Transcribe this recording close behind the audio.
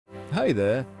Hey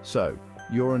there. So,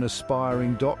 you're an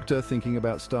aspiring doctor thinking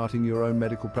about starting your own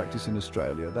medical practice in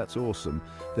Australia. That's awesome.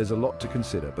 There's a lot to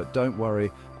consider, but don't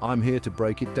worry, I'm here to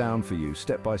break it down for you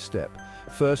step by step.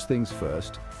 First things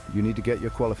first, you need to get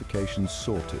your qualifications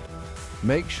sorted.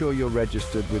 Make sure you're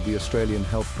registered with the Australian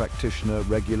Health Practitioner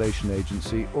Regulation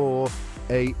Agency, or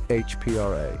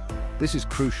AHPRA. This is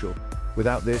crucial.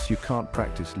 Without this, you can't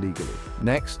practice legally.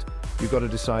 Next, you've got to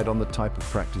decide on the type of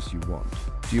practice you want.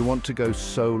 Do you want to go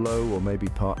solo or maybe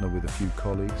partner with a few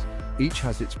colleagues? Each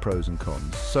has its pros and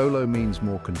cons. Solo means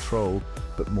more control,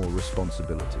 but more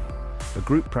responsibility. A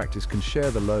group practice can share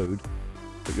the load,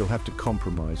 but you'll have to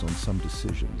compromise on some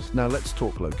decisions. Now let's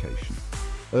talk location.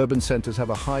 Urban centres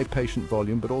have a high patient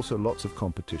volume, but also lots of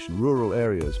competition. Rural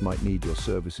areas might need your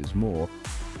services more,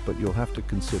 but you'll have to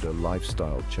consider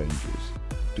lifestyle changes.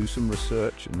 Do some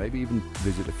research and maybe even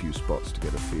visit a few spots to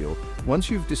get a feel. Once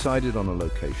you've decided on a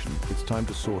location, it's time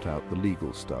to sort out the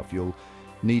legal stuff. You'll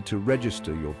need to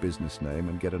register your business name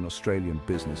and get an Australian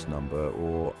business number,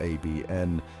 or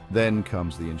ABN. Then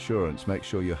comes the insurance. Make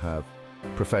sure you have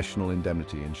professional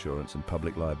indemnity insurance and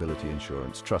public liability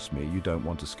insurance. Trust me, you don't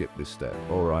want to skip this step.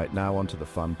 All right, now on to the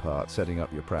fun part, setting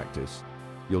up your practice.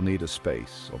 You'll need a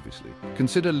space, obviously.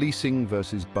 Consider leasing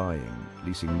versus buying.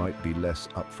 Leasing might be less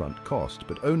upfront cost,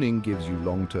 but owning gives you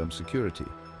long-term security.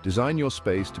 Design your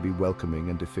space to be welcoming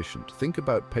and efficient. Think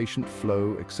about patient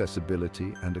flow,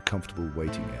 accessibility, and a comfortable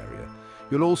waiting area.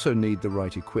 You'll also need the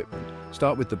right equipment.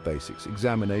 Start with the basics: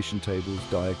 examination tables,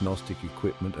 diagnostic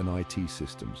equipment, and IT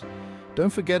systems. Don't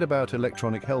forget about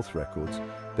electronic health records.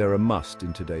 They're a must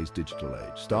in today's digital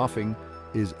age. Staffing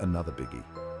is another biggie.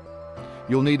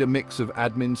 You'll need a mix of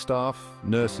admin staff,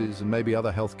 nurses, and maybe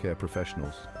other healthcare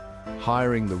professionals.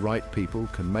 Hiring the right people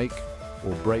can make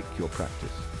or break your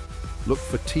practice. Look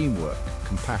for teamwork,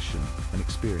 compassion, and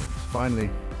experience. Finally,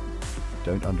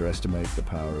 don't underestimate the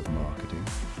power of marketing.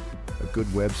 A good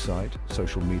website,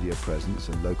 social media presence,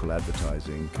 and local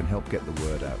advertising can help get the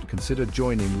word out. Consider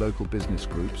joining local business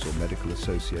groups or medical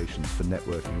associations for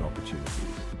networking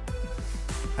opportunities.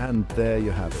 And there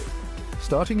you have it.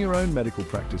 Starting your own medical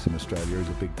practice in Australia is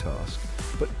a big task,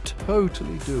 but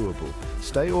totally doable.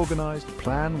 Stay organized,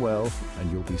 plan well,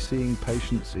 and you'll be seeing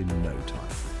patients in no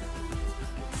time.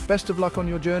 Best of luck on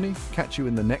your journey. Catch you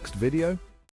in the next video.